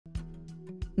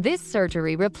This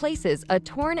surgery replaces a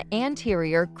torn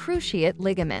anterior cruciate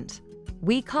ligament.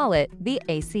 We call it the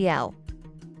ACL.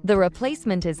 The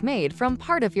replacement is made from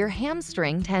part of your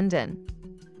hamstring tendon.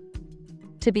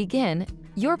 To begin,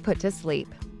 you're put to sleep.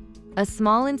 A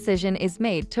small incision is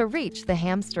made to reach the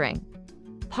hamstring.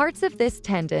 Parts of this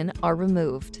tendon are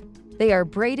removed. They are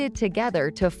braided together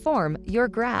to form your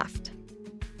graft.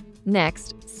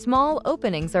 Next, small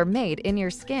openings are made in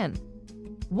your skin.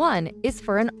 One is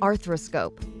for an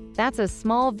arthroscope. That's a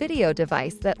small video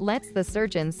device that lets the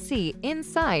surgeon see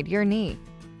inside your knee.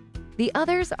 The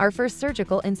others are for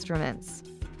surgical instruments.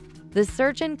 The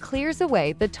surgeon clears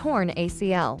away the torn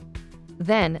ACL.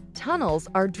 Then, tunnels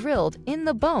are drilled in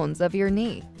the bones of your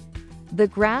knee. The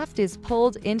graft is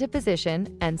pulled into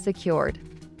position and secured.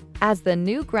 As the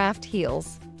new graft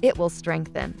heals, it will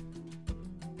strengthen.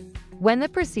 When the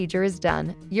procedure is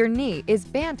done, your knee is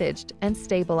bandaged and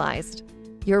stabilized.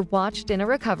 You're watched in a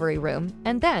recovery room,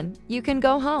 and then you can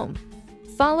go home.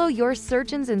 Follow your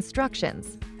surgeon's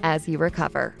instructions as you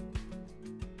recover.